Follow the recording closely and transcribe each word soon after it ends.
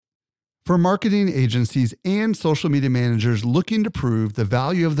For marketing agencies and social media managers looking to prove the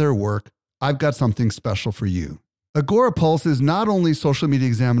value of their work, I've got something special for you. Agorapulse is not only Social Media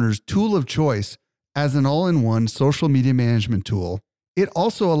Examiner's tool of choice as an all-in-one social media management tool, it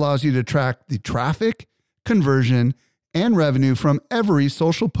also allows you to track the traffic, conversion, and revenue from every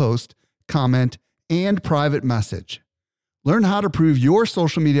social post, comment, and private message. Learn how to prove your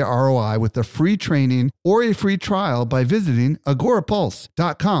social media ROI with a free training or a free trial by visiting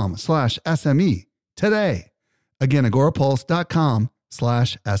agorapulse.com/SME today. Again,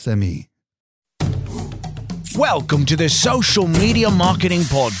 agorapulse.com/SME. Welcome to the Social Media Marketing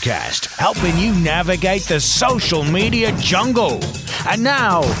Podcast, helping you navigate the social media jungle. And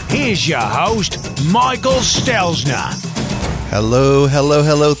now, here's your host, Michael Stelzner. Hello.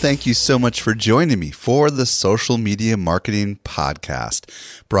 Thank you so much for joining me for the Social Media Marketing Podcast,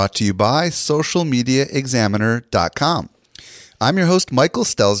 brought to you by socialmediaexaminer.com. I'm your host, Michael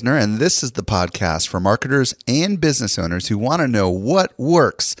Stelzner, and this is the podcast for marketers and business owners who want to know what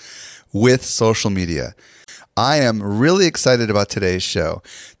works with social media. I am really excited about today's show.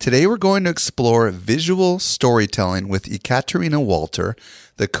 Today we're going to explore visual storytelling with Ekaterina Walter,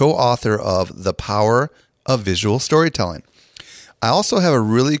 the co-author of The Power of Visual Storytelling. I also have a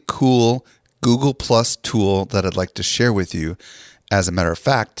really cool Google Plus tool that I'd like to share with you. As a matter of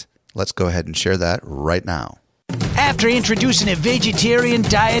fact, let's go ahead and share that right now. After introducing a vegetarian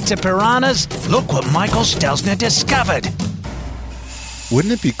diet to piranhas, look what Michael Stelzner discovered.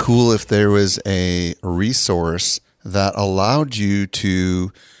 Wouldn't it be cool if there was a resource that allowed you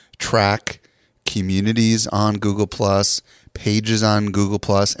to track communities on Google Plus, pages on Google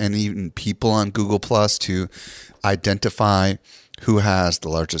Plus, and even people on Google Plus to identify who has the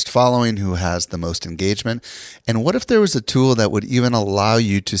largest following, who has the most engagement? And what if there was a tool that would even allow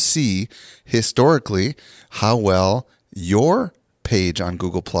you to see historically how well your page on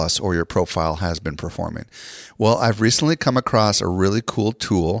Google Plus or your profile has been performing? Well, I've recently come across a really cool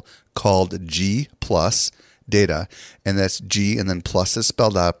tool called G Plus Data, and that's G and then plus is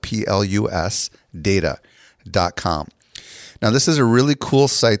spelled out PLUS data.com. Now, this is a really cool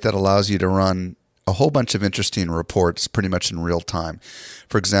site that allows you to run a whole bunch of interesting reports pretty much in real time.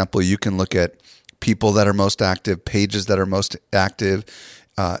 For example, you can look at people that are most active, pages that are most active,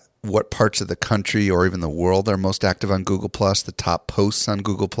 what parts of the country or even the world are most active on Google+, the top posts on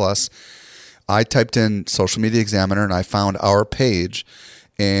Google+. I typed in Social Media Examiner and I found our page.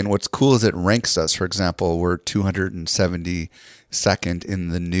 And what's cool is it ranks us. For example, we're 272nd in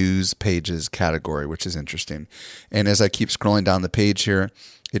the news pages category, which is interesting. And as I keep scrolling down the page here,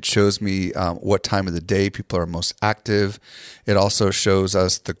 it shows me what time of the day people are most active. It also shows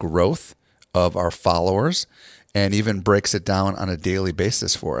us the growth of our followers and even breaks it down on a daily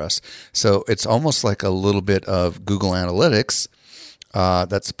basis for us. So it's almost like a little bit of Google Analytics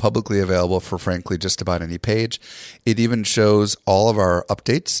that's publicly available for, frankly, just about any page. It even shows all of our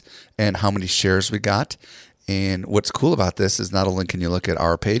updates and how many shares we got. And what's cool about this is not only can you look at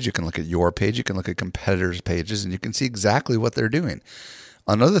our page, you can look at your page, you can look at competitors' pages, and you can see exactly what they're doing.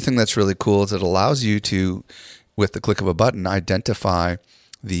 Another thing that's really cool is it allows you to, with the click of a button, identify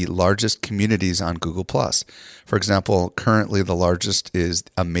the largest communities on Google+. For example, currently the largest is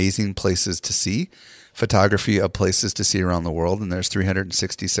amazing places to see, photography of places to see around the world, and there's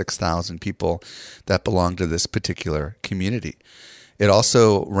 366,000 people that belong to this particular community. It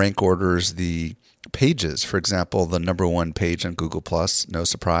also rank orders the pages. For example, the number one page on Google+, no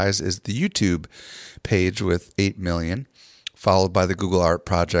surprise, is the YouTube page with 8 million, followed by the Google Art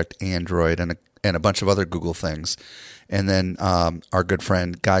Project, Android, and a bunch of other Google things. And then our good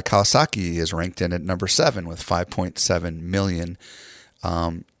friend Guy Kawasaki is ranked in at number 7 with 5.7 million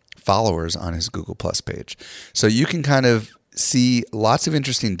followers on his Google Plus page. So you can kind of see lots of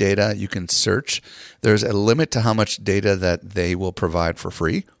interesting data. You can search. There's a limit to how much data that they will provide for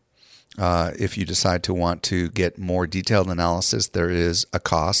free. If you decide to want to get more detailed analysis, there is a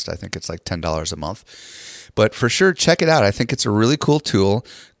cost. I think it's like $10 a month. But for sure, check it out. I think it's a really cool tool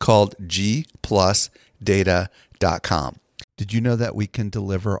called gplusdata.com. Did you know that we can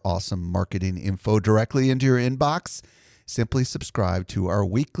deliver awesome marketing info directly into your inbox? Simply subscribe to our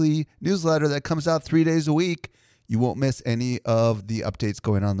weekly newsletter that comes out 3 days a week. You won't miss any of the updates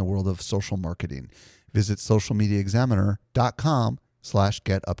going on in the world of social marketing. Visit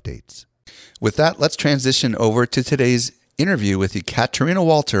socialmediaexaminer.com/get updates. With that, let's transition over to today's interview with Ekaterina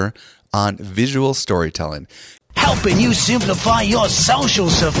Walter on visual storytelling. Helping you simplify your social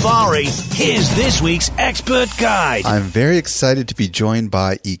safari, here's this week's expert guide. I'm very excited to be joined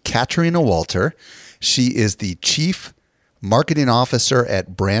by Ekaterina Walter. She is the Chief Marketing Officer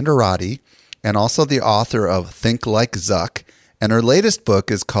at Branderati and also the author of Think Like Zuck And her latest book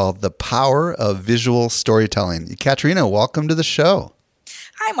is called The Power of Visual Storytelling. Katerina, welcome to the show.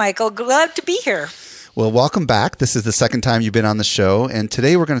 Hi, Michael. Glad to be here. Well, welcome back. This is the second time you've been on the show. And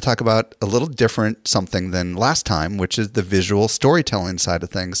today we're going to talk about a little different something than last time, which is the visual storytelling side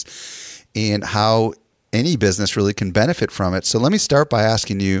of things and how any business really can benefit from it. So let me start by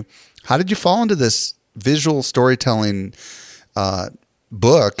asking you, how did you fall into this visual storytelling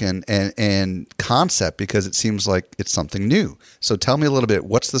book and concept? Because it seems like it's something new. So tell me a little bit,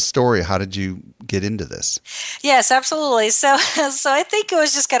 what's the story? How did you get into this? Yes, absolutely. So I think it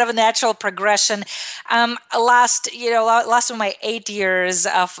was just kind of a natural progression. Last of my 8 years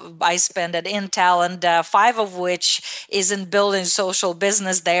I spent at Intel, and 5 of which is in building social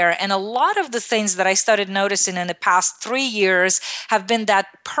business there. And a lot of the things that I started noticing in the past 3 years have been that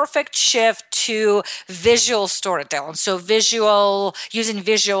perfect shift to visual storytelling. So using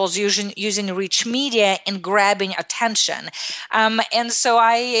visuals, using rich media and grabbing attention. And so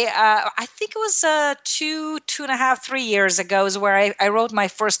I think it was 2.5, 3 years ago is where I wrote my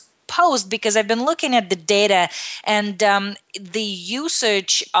first post, because I've been looking at the data and the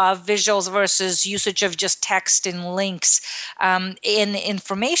usage of visuals versus usage of just text and links in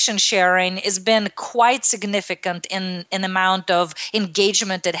information sharing has been quite significant in amount of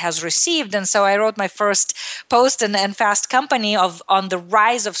engagement it has received. And so I wrote my first post in Fast Company on the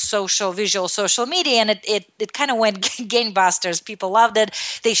rise of visual social media, and it kind of went gangbusters. People loved it.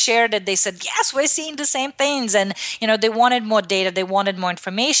 They shared it. They said, yes, we're seeing the same things. And, they wanted more data. They wanted more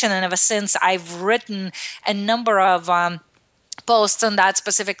information. And ever since, I've written a number of posts on that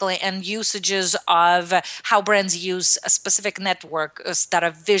specifically, and usages of how brands use a specific network that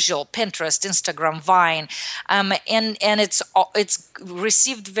are visual: Pinterest, Instagram, Vine, and it's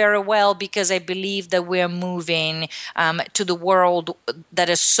received very well, because I believe that we're moving to the world that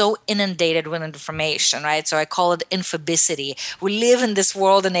is so inundated with information, right? So I call it infobicity. We live in this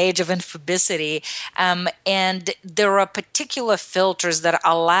world and age of infobicity, and there are particular filters that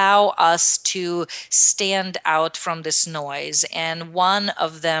allow us to stand out from this noise. And one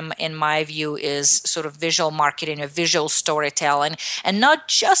of them, in my view, is sort of visual marketing or visual storytelling, and not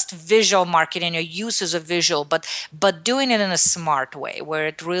just visual marketing or uses of visual, but doing it in a smart way where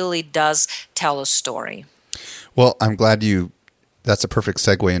it really does tell a story. Well, I'm glad that's a perfect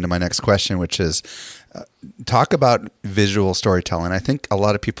segue into my next question, which is talk about visual storytelling. I think a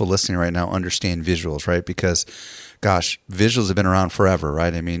lot of people listening right now understand visuals, right? Because gosh, visuals have been around forever,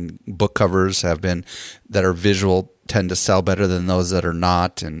 right? I mean, book covers that are visual tend to sell better than those that are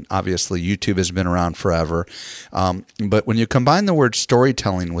not. And obviously YouTube has been around forever. But when you combine the word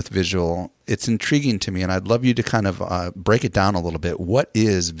storytelling with visual, it's intriguing to me. And I'd love you to kind of break it down a little bit. What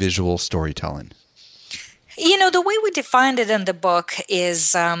is visual storytelling? The way we defined it in the book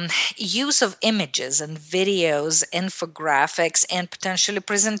is use of images and videos, infographics, and potentially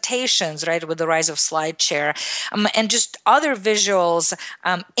presentations, right, with the rise of SlideShare, and just other visuals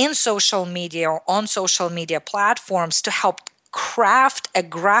in social media or on social media platforms to help craft a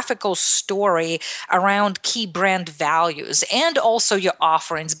graphical story around key brand values and also your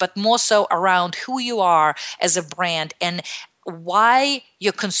offerings, but more so around who you are as a brand and why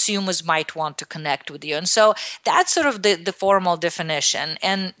your consumers might want to connect with you. And so that's sort of the formal definition.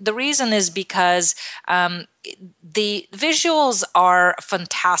 And the reason is because the visuals are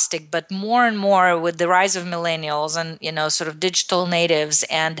fantastic, but more and more with the rise of millennials and, sort of digital natives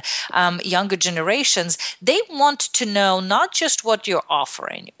and younger generations, they want to know not just what you're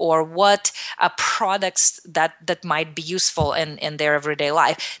offering or what products that might be useful in their everyday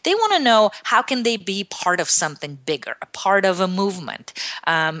life. They want to know how can they be part of something bigger, a part of a movement.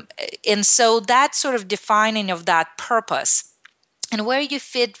 And so that sort of defining of that purpose and where you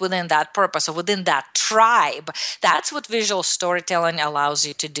fit within that purpose or within that tribe, that's what visual storytelling allows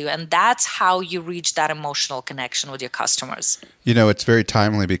you to do. And that's how you reach that emotional connection with your customers. It's very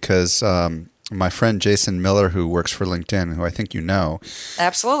timely because my friend Jason Miller, who works for LinkedIn, who I think you know,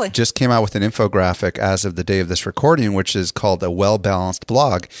 absolutely, just came out with an infographic as of the day of this recording, which is called A Well-Balanced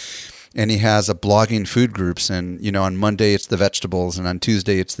Blog. And he has a blogging food groups, and on Monday it's the vegetables, and on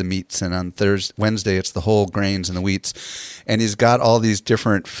Tuesday it's the meats, and on Wednesday it's the whole grains and the wheats. And he's got all these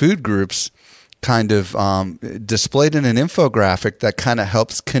different food groups kind of displayed in an infographic that kind of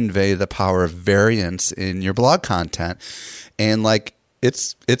helps convey the power of variance in your blog content. And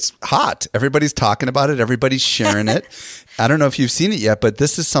it's hot. Everybody's talking about it. Everybody's sharing it. I don't know if you've seen it yet, but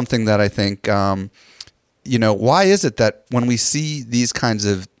this is something that I think, why is it that when we see these kinds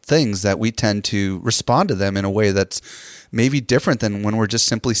of things that we tend to respond to them in a way that's maybe different than when we're just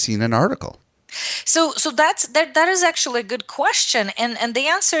simply seeing an article? So that is actually a good question, and the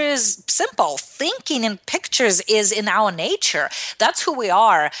answer is simple. Thinking in pictures is in our nature. That's who we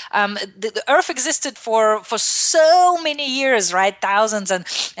are. The Earth existed for so many years, right? Thousands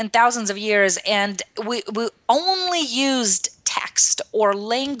and thousands of years, and we only used text or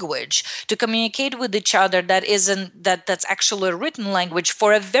language to communicate with each other that's actually a written language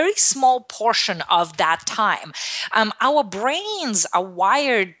for a very small portion of that time. Our brains are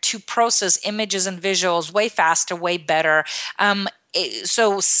wired to process images and visuals way faster, way better.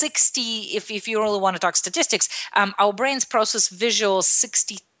 So 60, if you really want to talk statistics, our brains process visuals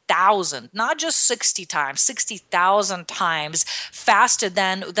 60,000, not just 60 times, 60,000 times faster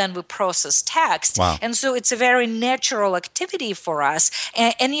than we process text. Wow. And so it's a very natural activity for us.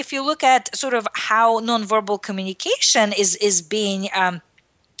 And if you look at sort of how nonverbal communication is being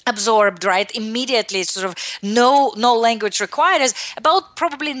absorbed, right, immediately, sort of no language required, is about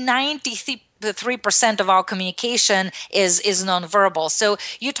probably 93% of our communication is nonverbal. So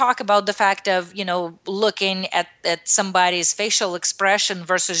you talk about the fact of, looking at somebody's facial expression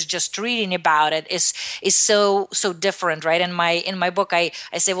versus just reading about it is so different, right? In my book, I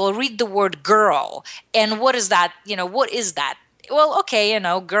say, well, read the word girl. And what is that? What is that? Well, okay,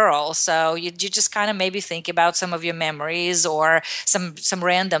 girl. So you just kind of maybe think about some of your memories or some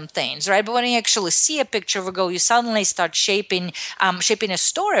random things, right? But when you actually see a picture of a girl, you suddenly start shaping a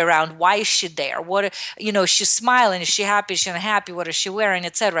story around why is she there? What, she's smiling, is she happy, is she unhappy, what is she wearing,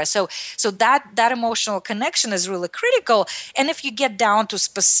 etc. So that emotional connection is really critical. And if you get down to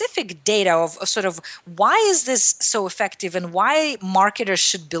specific data of sort of why is this so effective and why marketers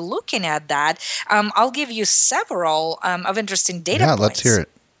should be looking at that, I'll give you several of interesting data points. Let's hear it.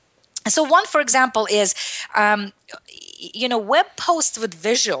 So one, for example, is, web posts with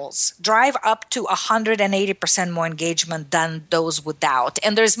visuals drive up to 180% more engagement than those without.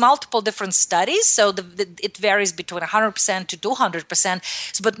 And there's multiple different studies, so it varies between 100% to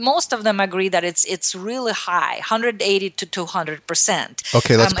 200%. But most of them agree that it's really high, 180 to 200%.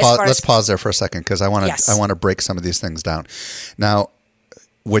 Okay, let's pause there for a second because I want to break some of these things down. Now,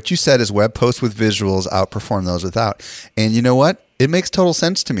 what you said is web posts with visuals outperform those without. And you know what? It makes total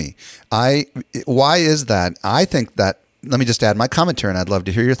sense to me. Why is that? I think that, let me just add my commentary, and I'd love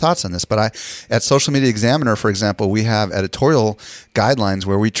to hear your thoughts on this. But at Social Media Examiner, for example, we have editorial guidelines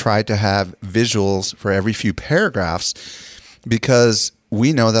where we try to have visuals for every few paragraphs because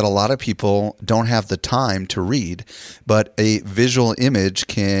we know that a lot of people don't have the time to read, but a visual image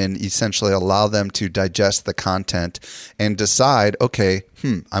can essentially allow them to digest the content and decide, okay,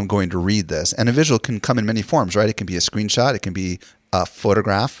 I'm going to read this. And a visual can come in many forms, right? It can be a screenshot, it can be a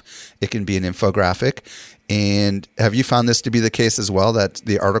photograph, it can be an infographic. And have you found this to be the case as well, that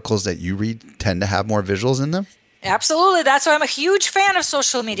the articles that you read tend to have more visuals in them? Absolutely. That's why I'm a huge fan of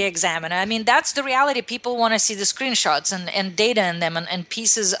Social Media Examiner. I mean, that's the reality. People want to see the screenshots and data in them and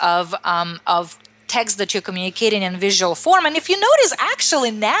pieces of text that you're communicating in visual form. And if you notice,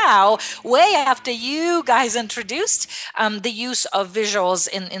 actually now, way after you guys introduced the use of visuals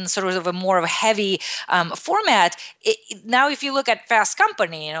in sort of a more of a heavy format, now if you look at Fast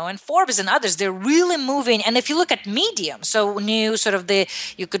Company, and Forbes and others, they're really moving. And if you look at Medium, so new sort of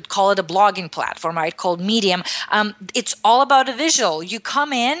you could call it a blogging platform, right, called Medium, it's all about a visual. You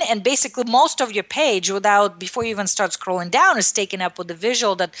come in and basically most of your page before you even start scrolling down is taken up with a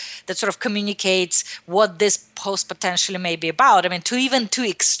visual that sort of communicates what this post potentially may be about. I mean, to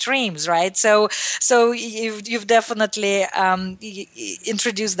extremes, right? So you've definitely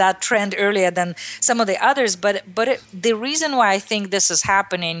introduced that trend earlier than some of the others. But the reason why I think this is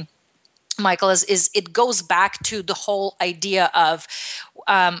happening, Michael, is it goes back to the whole idea of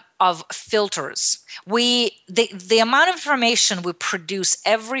filters. The amount of information we produce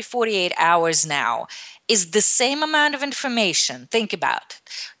every 48 hours now is the same amount of information, think about it,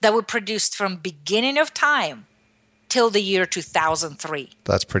 that we produced from beginning of time till the year 2003.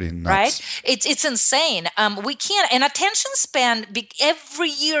 That's pretty nuts. Right? It's insane. We can't, and attention span, every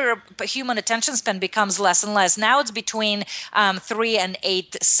year human attention span becomes less and less. Now it's between 3 and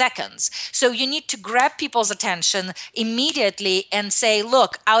 8 seconds. So you need to grab people's attention immediately and say,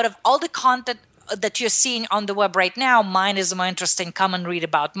 look, out of all the content that you're seeing on the web right now, mine is more interesting. Come and read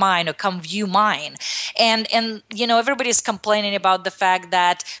about mine, or come view mine. And everybody's complaining about the fact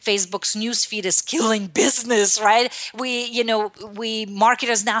that Facebook's newsfeed is killing business, right? We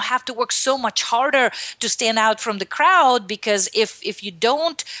marketers now have to work so much harder to stand out from the crowd, because if you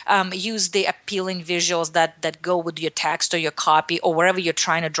don't use the appealing visuals that go with your text or your copy or wherever you're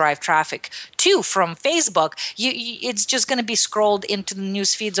trying to drive traffic too from Facebook. It's just going to be scrolled into the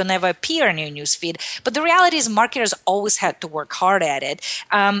news feeds or never appear in your news feed. But the reality is marketers always had to work hard at it.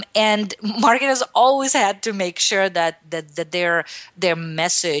 And marketers always had to make sure that their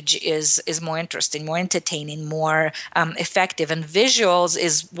message is more interesting, more entertaining, more effective. And visuals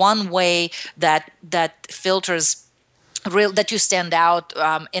is one way that filters that you stand out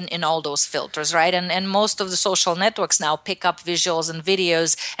in all those filters, right? And most of the social networks now pick up visuals and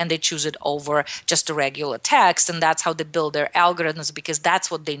videos, and they choose it over just a regular text, and that's how they build their algorithms, because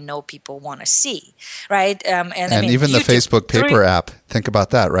that's what they know people want to see, right? And I mean, even the Facebook Paper app, think about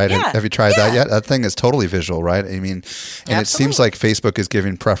that, right? Yeah, have you tried that yet? That thing is totally visual, right? I mean, and Absolutely. It seems like Facebook is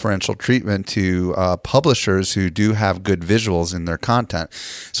giving preferential treatment to publishers who do have good visuals in their content.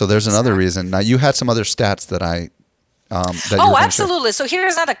 So there's another reason. Now, you had some other stats that absolutely. So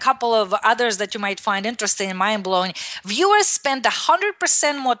here's not a couple of others that you might find interesting and mind-blowing. Viewers spend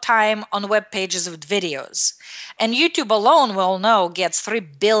 100% more time on web pages with videos. And YouTube alone, we'll know, gets 3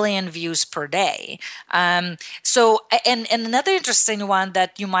 billion views per day. So another interesting one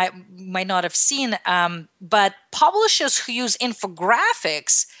that you might not have seen, but publishers who use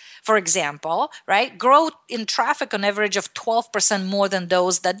infographics, for example, right, grow in traffic on average of 12% more than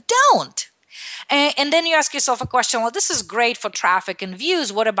those that don't. And then you ask yourself a question, well, this is great for traffic and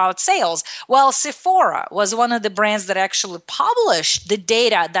views. What about sales? Well, Sephora was one of the brands that actually published the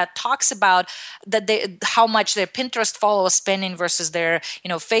data that talks about how much their Pinterest followers spending versus their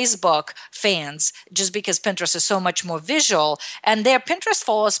Facebook fans, just because Pinterest is so much more visual. And their Pinterest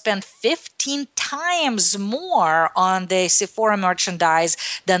followers spend 15 times more on the Sephora merchandise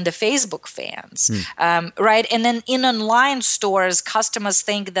than the Facebook fans, right? And then in online stores, customers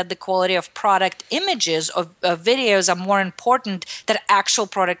think that the quality of product images of videos are more important than actual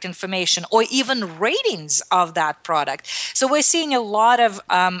product information or even ratings of that product. So we're seeing a lot of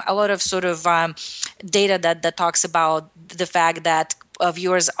sort of data that talks about the fact that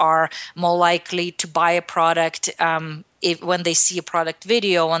viewers are more likely to buy a product when they see a product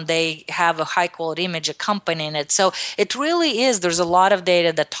video and they have a high quality image accompanying it. So it really is, there's a lot of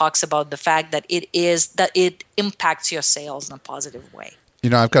data that talks about the fact that it impacts your sales in a positive way.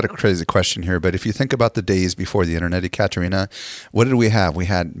 I've got a crazy question here, but if you think about the days before the internet, Ekaterina, what did we have? We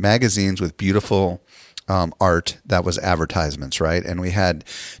had magazines with beautiful art that was advertisements, right? And we had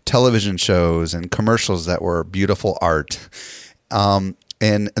television shows and commercials that were beautiful art. And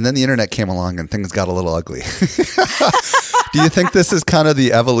then the internet came along and things got a little ugly. Do you think this is kind of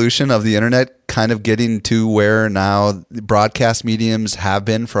the evolution of the internet kind of getting to where now broadcast mediums have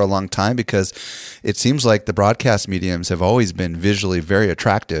been for a long time? Because it seems like the broadcast mediums have always been visually very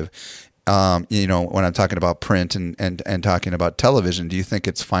attractive. When I'm talking about print and talking about television, do you think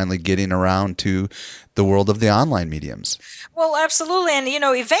it's finally getting around to the world of the online mediums? Well, absolutely. And,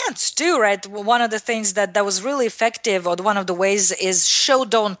 events too, right? One of the things that was really effective, or one of the ways, is show,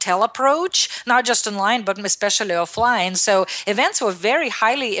 don't tell approach, not just online, but especially offline. So events were very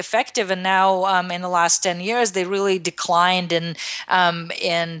highly effective. And now in the last 10 years, they really declined in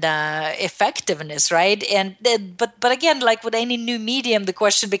effectiveness, right? But again, like with any new medium, the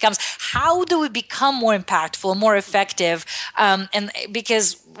question becomes, how do we become more impactful, more effective? And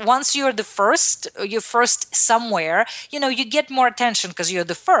because once you're first somewhere, you get more attention because you're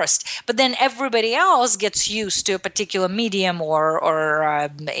the first. But then everybody else gets used to a particular medium or a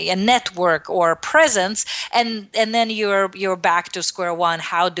network or presence, and then you're back to square one.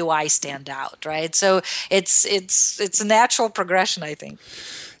 How do I stand out, right? So it's a natural progression, I think.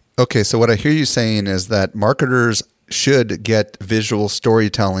 Okay, so what I hear you saying is that marketers should get visual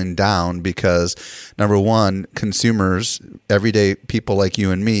storytelling down because, number one, consumers, everyday people like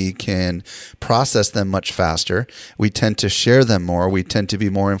you and me, can process them much faster. We tend to share them more. We tend to be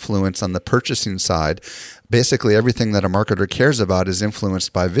more influenced on the purchasing side. Basically, everything that a marketer cares about is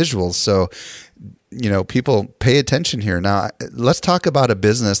influenced by visuals. So, people pay attention here. Now, let's talk about a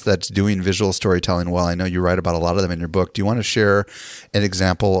business that's doing visual storytelling well. I know you write about a lot of them in your book. Do you want to share an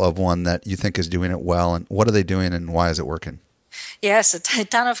example of one that you think is doing it well, and what are they doing and why is it working? Yes, a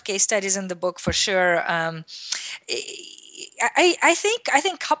ton of case studies in the book for sure. I think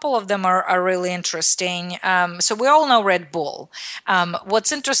a couple of them are really interesting. So we all know Red Bull.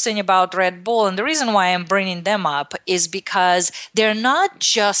 What's interesting about Red Bull, and the reason why I'm bringing them up, is because they're not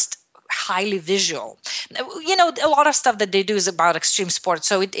just highly visual. A lot of stuff that they do is about extreme sports,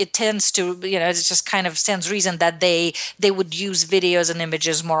 so it tends to, it just kind of stands reason that they would use videos and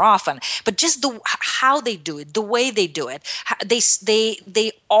images more often. But just how they do it, the way they do it, they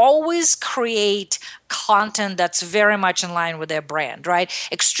always create content that's very much in line with their brand, right?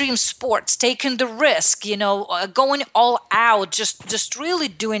 Extreme sports, taking the risk, going all out, just really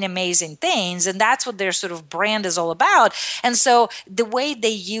doing amazing things. And that's what their sort of brand is all about. And so the way they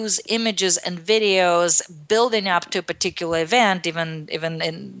use images and videos building up to a particular event, even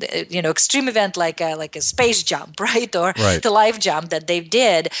in extreme event like a space jump, right? Or the live jump that they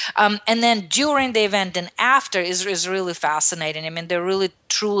did. And then during the event and after is really fascinating. I mean, they're really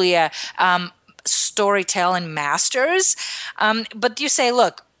truly storytelling masters. But you say,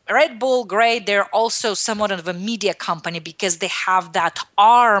 look, Red Bull, great. They're also somewhat of a media company because they have that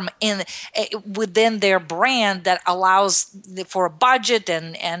arm within their brand that allows for a budget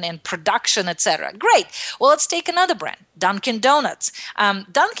and production, etc. Great. Well, let's take another brand, Dunkin' Donuts.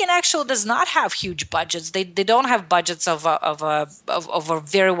 Dunkin' actually does not have huge budgets. They don't have budgets of a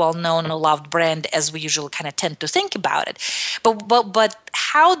very well known and loved brand as we usually kind of tend to think about it. But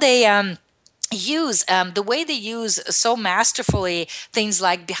how they use the way they use so masterfully things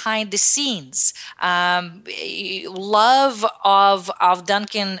like behind the scenes, love of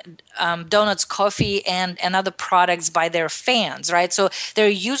Dunkin' Donuts coffee and other products by their fans, right? So their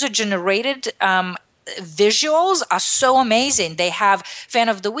user generated visuals are so amazing. They have Fan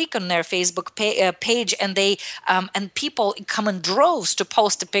of the Week on their Facebook page, and they and people come in droves to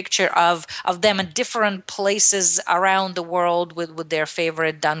post a picture of them in different places around the world with their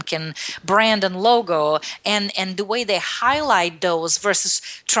favorite Dunkin' brand and logo, and the way they highlight those versus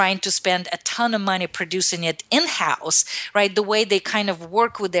trying to spend a ton of money producing it in-house, right? The way they kind of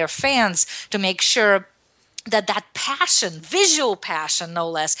work with their fans to make sure that passion, visual passion, no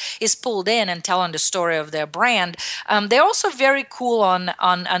less, is pulled in and telling the story of their brand. They're also very cool on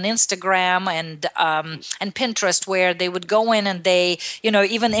Instagram and Pinterest, where they would go in and they,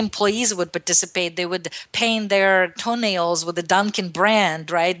 even employees would participate. They would paint their toenails with the Dunkin'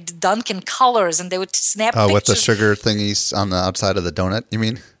 brand, right? Dunkin' colors, and they would snap pictures. With the sugar thingies on the outside of the donut, you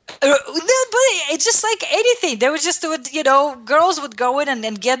mean? But it's just like anything. They would girls would go in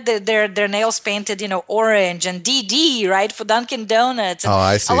and get their nails painted, orange and DD, right, for Dunkin' Donuts. And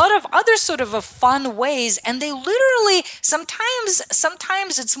I see. A lot of other sort of fun ways. And they literally, sometimes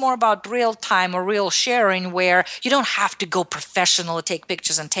it's more about real time or real sharing, where you don't have to go professional to take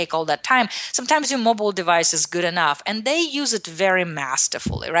pictures and take all that time. Sometimes your mobile device is good enough. And they use it very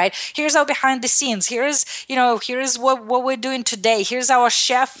masterfully, right? Here's our behind the scenes. Here's what we're doing today. Here's our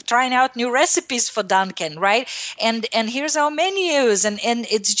chef trying out new recipes for Dunkin', right? And here's our menus, and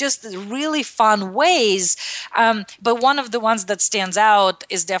it's just really fun ways. But one of the ones that stands out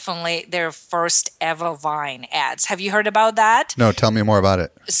is definitely their first ever Vine ads. Have you heard about that? No, tell me more about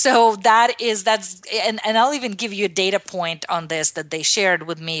it. So and I'll even give you a data point on this that they shared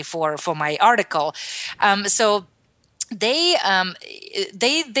with me for my article. So they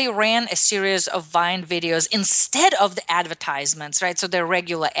ran a series of Vine videos instead of the advertisements, right? So their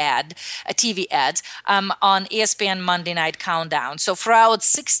regular TV ads on ESPN Monday Night Countdown. So throughout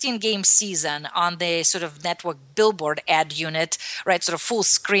 16-game season on the sort of network billboard ad unit, right? Sort of full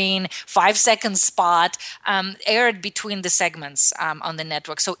screen, 5-second spot, aired between the segments on the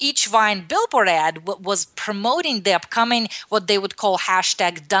network. So each Vine billboard ad was promoting the upcoming, what they would call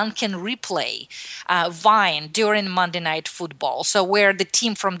hashtag Dunkin' Replay Vine during Monday Night Football. So where the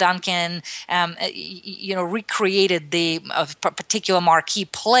team from Dunkin', recreated the particular marquee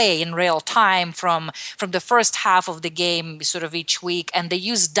play in real time from the first half of the game, sort of each week, and they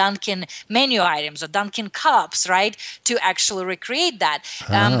use Dunkin' menu items or Dunkin' cups, right, to actually recreate that.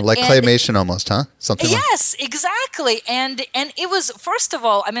 Like claymation almost, huh? Something. Yes, exactly. And it was, first of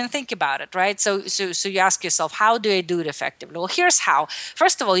all, I mean, think about it, right? So you ask yourself, how do I do it effectively? Well, here's how.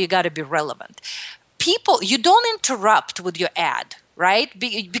 First of all, you got to be relevant. You don't interrupt with your ad, right?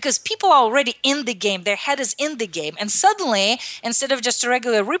 Because people are already in the game. Their head is in the game. And suddenly, instead of just a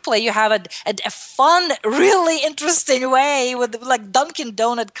regular replay, you have a fun, really interesting way with like Dunkin'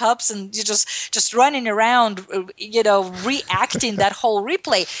 Donut cups and you just running around, reacting that whole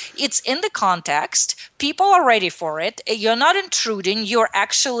replay. It's in the context. People are ready for it. You're not intruding. You're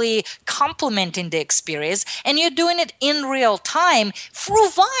actually complementing the experience. And you're doing it in real time through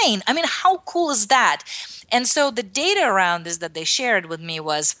Vine. I mean, how cool is that? And so the data around this that they shared with me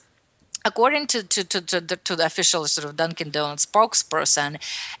was, according to the official sort of Dunkin' Donuts spokesperson,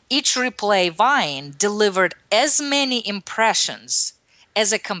 each replay Vine delivered as many impressions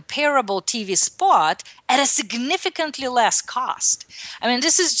as a comparable TV spot at a significantly less cost. I mean,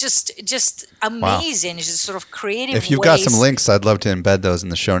 this is just amazing. Wow. Just sort of creative If you've got some links, I'd love to embed those in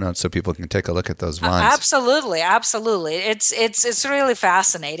the show notes so people can take a look at those vines. Absolutely. It's really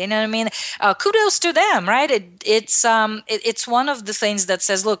fascinating. And I mean, kudos to them, right? It's one of the things that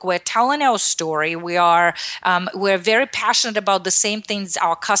says, look, we're telling our story. We're very passionate about the same things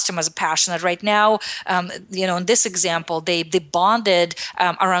our customers are passionate right now. In this example, they bonded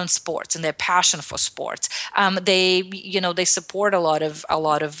around sports and their passion for sports. They support a lot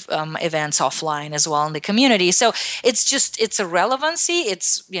of events offline as well in the community. So it's a relevancy.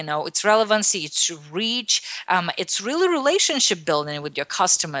 It's relevancy. It's reach. It's really relationship building with your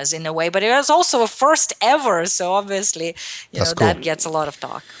customers in a way. But it was also a first ever. So obviously, cool. That gets a lot of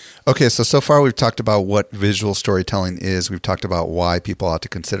talk. Okay, so far we've talked about what visual storytelling is. We've talked about why people ought to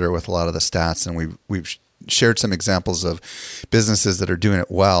consider it with a lot of the stats, and we've shared some examples of businesses that are doing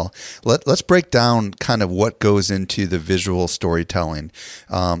it well. Let's break down kind of what goes into the visual storytelling.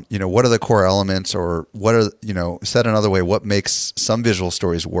 What are the core elements, or what are, said another way, what makes some visual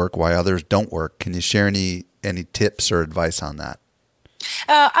stories work, why others don't work? Can you share any tips or advice on that?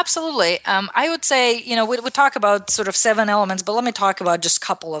 Absolutely. I would say, we talk about sort of 7 elements, but let me talk about just a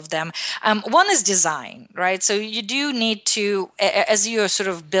couple of them. One is design, right? So you do need to, as you're sort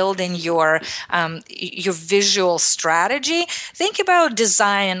of building your visual strategy, think about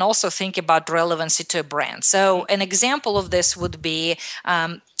design and also think about relevancy to a brand. So an example of this would be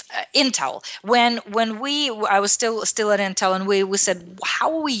Intel. When I was still at Intel, and we said,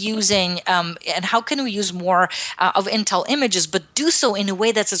 how are we using and how can we use more of Intel images, but do so in a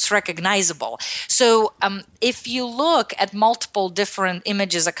way that's recognizable. So if you look at multiple different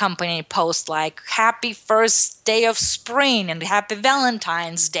images a company posts, like happy first day of spring and happy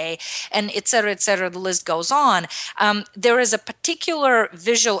Valentine's Day, and et cetera, the list goes on. There is a particular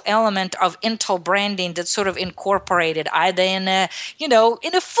visual element of Intel branding that's sort of incorporated either in a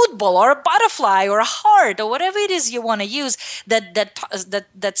football or a butterfly or a heart or whatever it is you want to use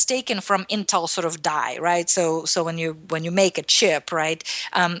that's taken from Intel sort of die, right? So when you make a chip, right,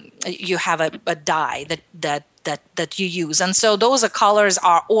 you have a die that you use, and so those colors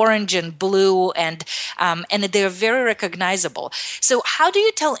are orange and blue, and they're very recognizable. So how do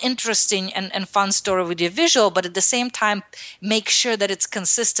you tell interesting and fun story with your visual, but at the same time make sure that it's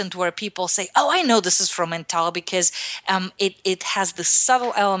consistent, where people say, oh, I know this is from Intel because it has the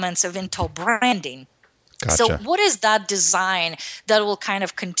subtle elements of Intel branding. Gotcha. So what is that design that will kind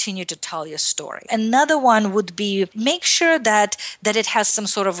of continue to tell your story? Another one would be make sure that it has some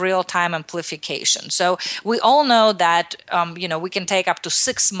sort of real-time amplification. So we all know that we can take up to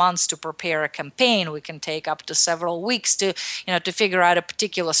 6 months to prepare a campaign. We can take up to several weeks to figure out a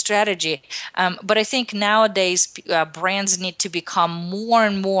particular strategy. But I think nowadays brands need to become more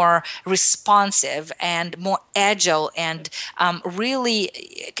and more responsive and more agile and really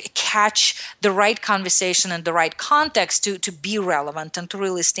catch the right conversation and the right context to be relevant and to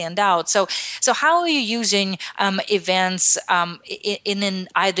really stand out. So how are you using events in an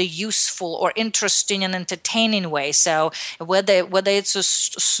either useful or interesting and entertaining way? So whether it's a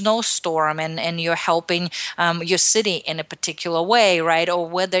snowstorm and you're helping your city in a particular way, right? Or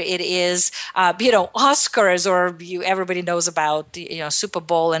whether it is Oscars, or everybody knows about Super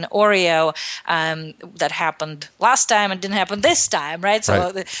Bowl and Oreo that happened last time and didn't happen this time, right?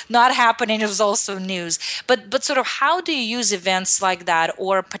 So not happening is also news. But sort of how do you use events like that,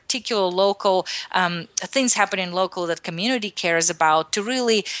 or particular local things happening local that community cares about, to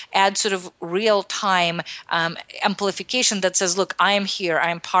really add sort of real-time amplification that says, look, I am here, I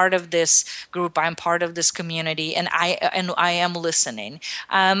am part of this group, I am part of this community, and I am listening.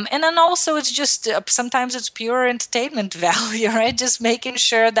 And then also it's just sometimes it's pure entertainment value, right? Just making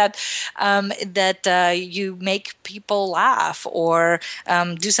sure that you make people laugh, or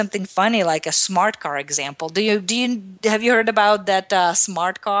do something funny, like a smart car example. Have you heard about that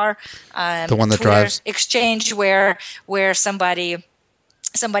smart car? The one that Twitter drives exchange where somebody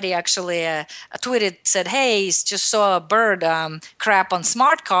actually tweeted, said, hey, just saw a bird crap on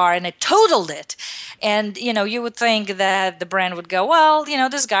smart car, and it totaled it. And, you would think that the brand would go, well,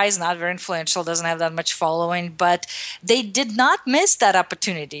 this guy is not very influential, doesn't have that much following, but they did not miss that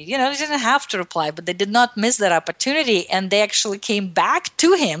opportunity. They didn't have to reply, but they did not miss that opportunity. And they actually came back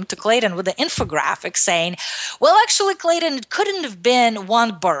to Clayton, with an infographic saying, well, actually, Clayton, it couldn't have been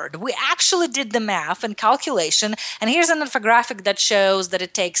one bird. We actually did the math and calculation, and here's an infographic that shows that that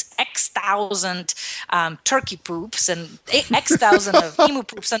it takes X thousand turkey poops and X thousand of emu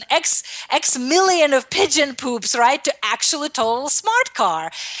poops and X million of pigeon poops, right, to actually total a smart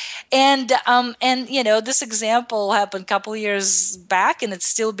car. And this example happened a couple of years back, and it's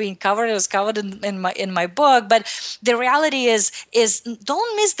still being covered. It was covered in my book. But the reality is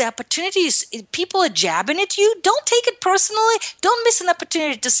don't miss the opportunities. People are jabbing at you. Don't take it personally. Don't miss an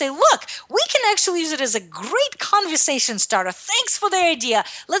opportunity to say, look, we can actually use it as a great conversation starter. Thanks for the idea.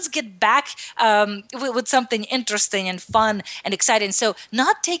 Let's get back with something interesting and fun and exciting. So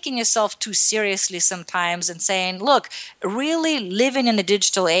not taking yourself too seriously sometimes and saying, look, really living in a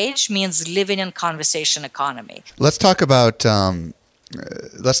digital age means living in conversation economy. Let's talk about the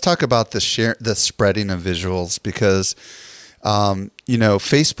spreading of visuals, because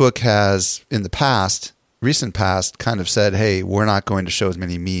Facebook has in the recent past kind of said, hey, we're not going to show as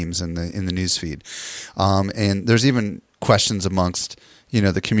many memes in the newsfeed, and there's even questions amongst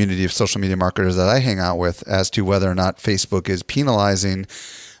the community of social media marketers that I hang out with as to whether or not Facebook is penalizing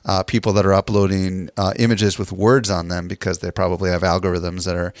people that are uploading images with words on them, because they probably have algorithms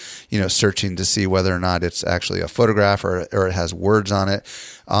that are, searching to see whether or not it's actually a photograph or it has words on it.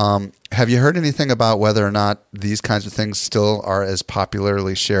 Have you heard anything about whether or not these kinds of things still are as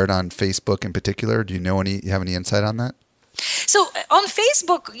popularly shared on Facebook in particular? Do you have any insight on that? So on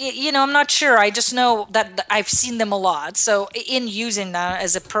Facebook, I'm not sure. I just know that I've seen them a lot. So in using that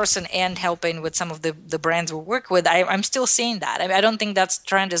as a person and helping with some of the brands we work with, I'm still seeing that. I don't think that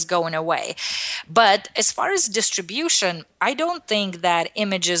trend is going away. But as far as distribution, I don't think that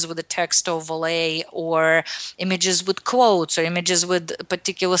images with a text overlay or images with quotes or images with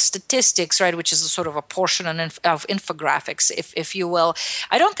particular statistics, right, which is a sort of a portion of infographics, if you will,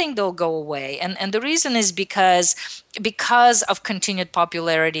 I don't think they'll go away. And the reason is because of continued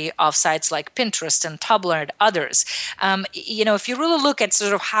popularity of sites like Pinterest and Tumblr and others. If you really look at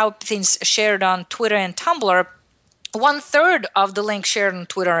sort of how things are shared on Twitter and Tumblr, 1/3 of the links shared on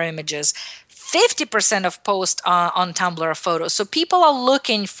Twitter are images. 50% of posts on Tumblr are photos. So people are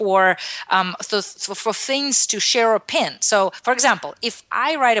looking for things to share or pin. So, for example, if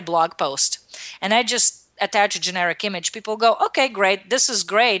I write a blog post and I just attach a generic image, people go, okay, great, this is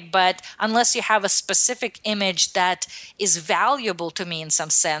great, but unless you have a specific image that is valuable to me in some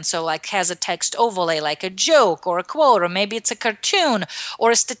sense, so like has a text overlay, like a joke or a quote, or maybe it's a cartoon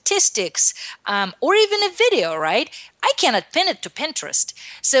or a statistics, or even a video, right? I cannot pin it to Pinterest.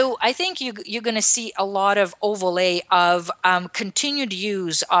 So I think you're going to see a lot of overlay of continued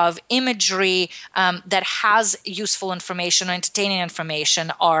use of imagery that has useful information or entertaining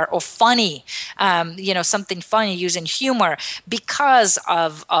information or funny, something funny using humor because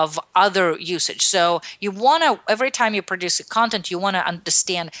of other usage. So you want to, every time you produce content, you want to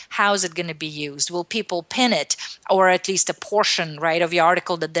understand how is it going to be used. Will people pin it, or at least a portion, right, of your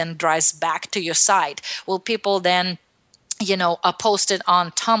article that then drives back to your site? Will people then post it on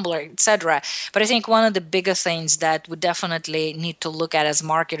Tumblr, etc. But I think one of the bigger things that we definitely need to look at as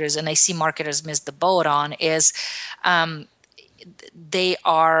marketers, and I see marketers miss the boat on, is they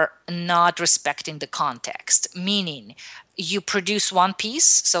are not respecting the context. Meaning, you produce one piece.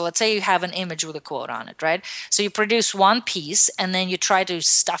 So let's say you have an image with a quote on it, right? So you produce one piece and then you try to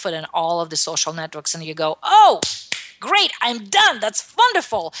stuff it in all of the social networks and you go, oh, great, I'm done. That's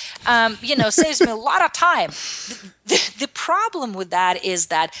wonderful. Saves me a lot of time. The problem with that is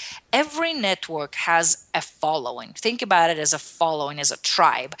that every network has a following. Think about it as a following, as a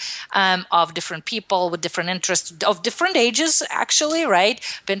tribe of different people with different interests, of different ages, actually, right?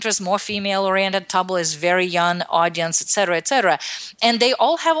 Pinterest, more female-oriented. Tumblr is very young audience, et cetera, et cetera. And they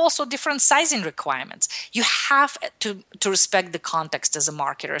all have also different sizing requirements. You have to respect the context as a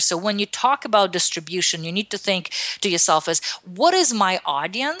marketer. So when you talk about distribution, you need to think to yourself as, what is my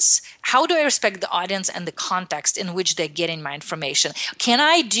audience? How do I respect the audience and the context in which they're getting my information? Can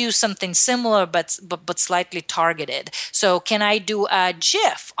I do something similar but slightly targeted? So can I do a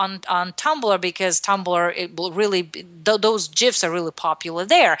GIF on Tumblr, because Tumblr, it will really those GIFs are really popular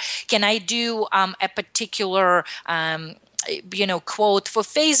there? Can I do a particular quote for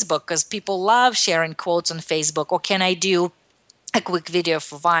Facebook, because people love sharing quotes on Facebook? Or can I do a quick video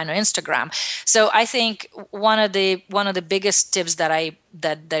for Vine or Instagram? So I think one of the biggest tips that I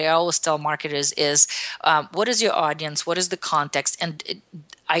always tell marketers is, what is your audience? What is the context? And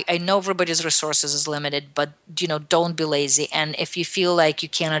I know everybody's resources is limited, but don't be lazy. And if you feel like you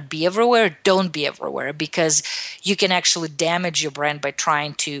cannot be everywhere, don't be everywhere, because you can actually damage your brand by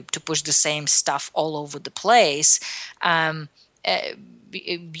trying to push the same stuff all over the place.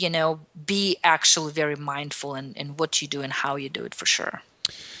 Be actually very mindful in what you do and how you do it, for sure.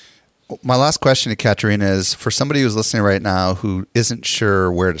 My last question to Katerina is, for somebody who's listening right now who isn't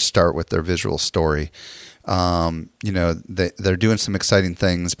sure where to start with their visual story, they're doing some exciting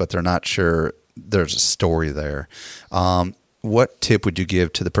things, but they're not sure there's a story there. What tip would you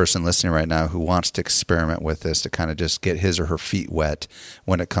give to the person listening right now who wants to experiment with this to kind of just get his or her feet wet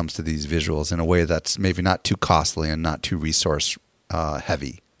when it comes to these visuals in a way that's maybe not too costly and not too resource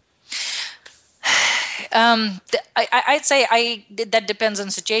heavy? I'd say that depends on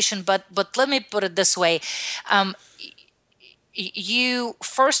situation, but let me put it this way. You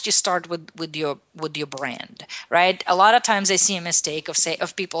start with your brand, right? A lot of times I see a mistake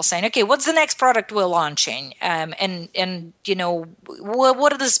of people saying, okay, what's the next product we're launching? And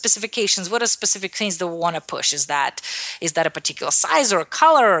what are the specifications? What are specific things that we want to push? Is that a particular size or a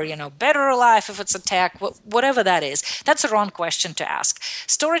color, or, battery life if it's a tech, whatever that is? That's a wrong question to ask.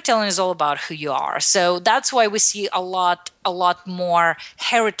 Storytelling is all about who you are. So that's why we see a lot more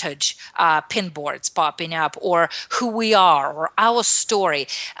heritage pin boards popping up, or who we are, or our story.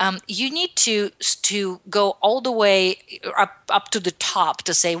 You need to go all the way up to the top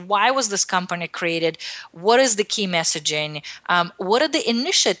to say, why was this company created? What is the key messaging? What are the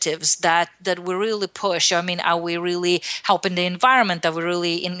initiatives that we really push? I mean, are we really helping the environment? Are we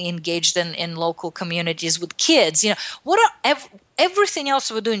really engaged in local communities with kids? What are everything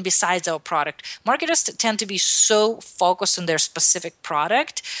else we're doing besides our product? Marketers tend to be so focused on their specific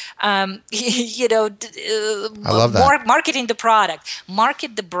product. I love that. Marketing the product,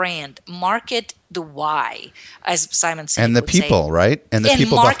 market the brand, market the why, as Simon said. And the people, right? And the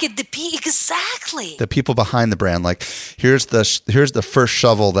people market the people, exactly. The people behind the brand. Like, here's the first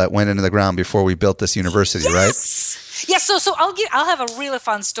shovel that went into the ground before we built this university, right? Yes, so I'll have a really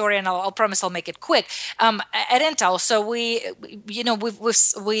fun story, and I'll promise I'll make it quick. At Intel, so we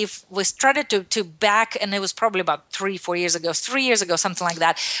started to back, and it was probably about 3 years ago, something like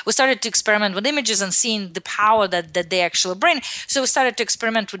that. We started to experiment with images and seeing the power that they actually bring. So we started to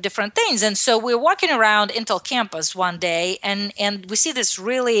experiment with different things, and so we're walking around Intel campus one day, and we see this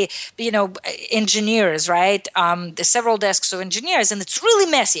really, engineers, right? There's several desks of engineers, and it's really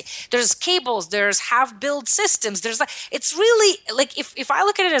messy. There's cables, there's half-built systems, there's it's really like, if I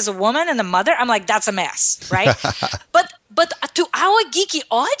look at it as a woman and a mother, I'm like, that's a mess, right? But to our geeky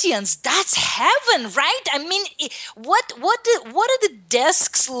audience, that's heaven, right? I mean, what do the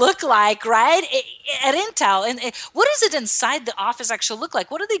desks look like, right, at Intel? And what does it inside the office actually look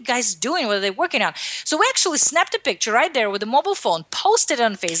like? What are the guys doing? What are they working on? So we actually snapped a picture right there with a mobile phone, posted it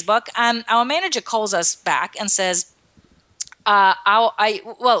on Facebook. Our manager calls us back and says,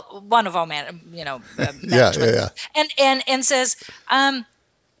 one of our management, and says,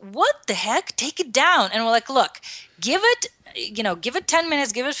 what the heck? Take it down. And we're like, look, give it 10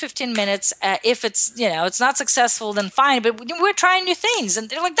 minutes, give it 15 minutes. If it's, it's not successful, then fine. But we're trying new things. And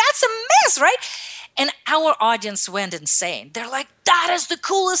they're like, that's a mess, right? And our audience went insane. They're like, that is the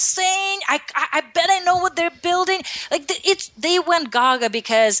coolest thing. I bet I know what they're building. Like, they went gaga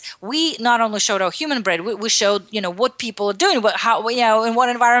because we not only showed our human brain, we showed, what people are doing, in what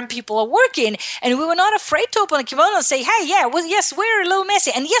environment people are working. And we were not afraid to open a kimono and say, hey, yes, we're a little messy.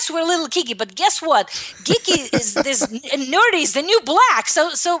 And yes, we're a little geeky. But guess what? Geeky is this, and nerdy is the new black.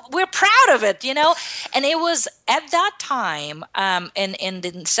 So we're proud of it, And it was at that time, and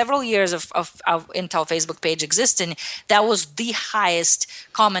in several years of Intel Facebook page existing, that was the highest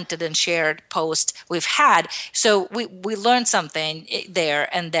commented and shared post we've had. So we learned something there,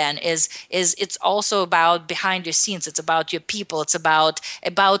 and then is it's also about behind your scenes. It's about your people. It's about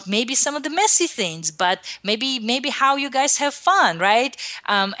maybe some of the messy things, but maybe how you guys have fun, right?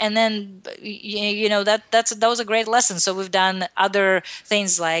 And then that was a great lesson. So we've done other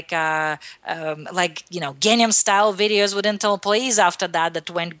things like Gangnam style videos with Intel employees after that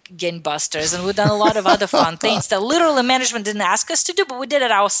went gangbusters, and we've done a lot of other fun things that literally management didn't ask us to do, but we did it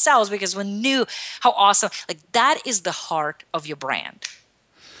ourselves because we knew how awesome. Like, that is the heart of your brand.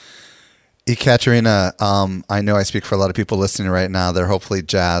 Ekaterina, I know I speak for a lot of people listening right now. They're hopefully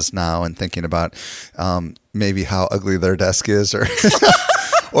jazzed now and thinking about maybe how ugly their desk is, or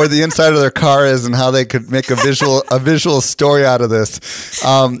or the inside of their car is, and how they could make a visual story out of this.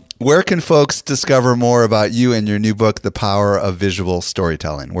 Where can folks discover more about you and your new book, The Power of Visual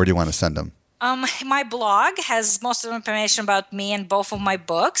Storytelling? Where do you want to send them? My blog has most of the information about me and both of my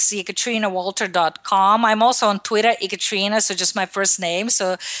books, EkaterinaWalter.com. I'm also on Twitter, Ekaterina, so just my first name.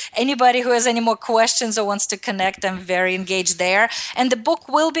 So anybody who has any more questions or wants to connect, I'm very engaged there. And the book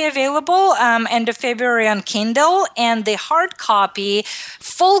will be available end of February on Kindle. And the hard copy,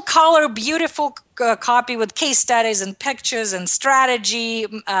 full color, beautiful copy with case studies and pictures and strategy,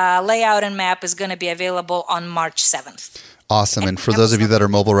 layout and map is going to be available on March 7th. Awesome. And for those of you that are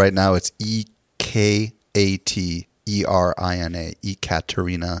mobile right now, it's EKATERINA,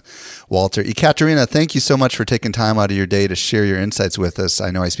 Ekaterina Walter. Ekaterina, thank you so much for taking time out of your day to share your insights with us.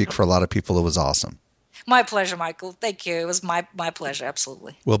 I know I speak for a lot of people. It was awesome. My pleasure, Michael. Thank you. It was my pleasure.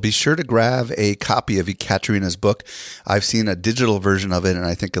 Absolutely. Well, be sure to grab a copy of Ekaterina's book. I've seen a digital version of it, and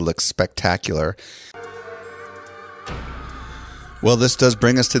I think it looks spectacular. Well, this does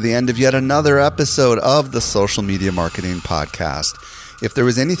bring us to the end of yet another episode of the Social Media Marketing Podcast. If there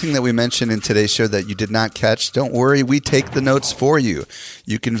was anything that we mentioned in today's show that you did not catch, don't worry, we take the notes for you.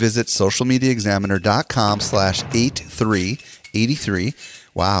 You can visit socialmediaexaminer.com/83.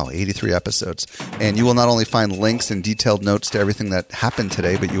 Wow, 83 episodes. And you will not only find links and detailed notes to everything that happened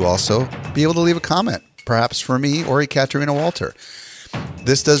today, but you also be able to leave a comment, perhaps for me or Ekaterina Walter.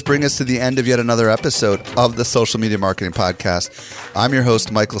 This does bring us to the end of yet another episode of the Social Media Marketing Podcast. I'm your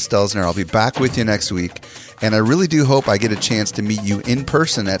host, Michael Stelzner. I'll be back with you next week. And I really do hope I get a chance to meet you in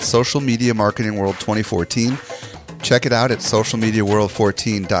person at Social Media Marketing World 2014. Check it out at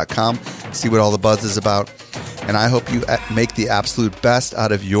socialmediaworld14.com. See what all the buzz is about. And I hope you make the absolute best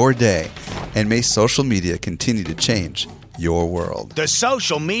out of your day. And may social media continue to change your world. The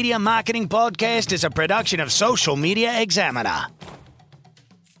Social Media Marketing Podcast is a production of Social Media Examiner.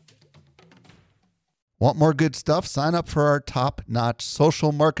 Want more good stuff? Sign up for our top-notch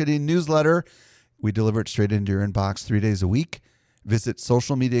social marketing newsletter. We deliver it straight into your inbox 3 days a week. Visit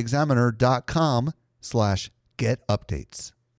socialmediaexaminer.com/get updates.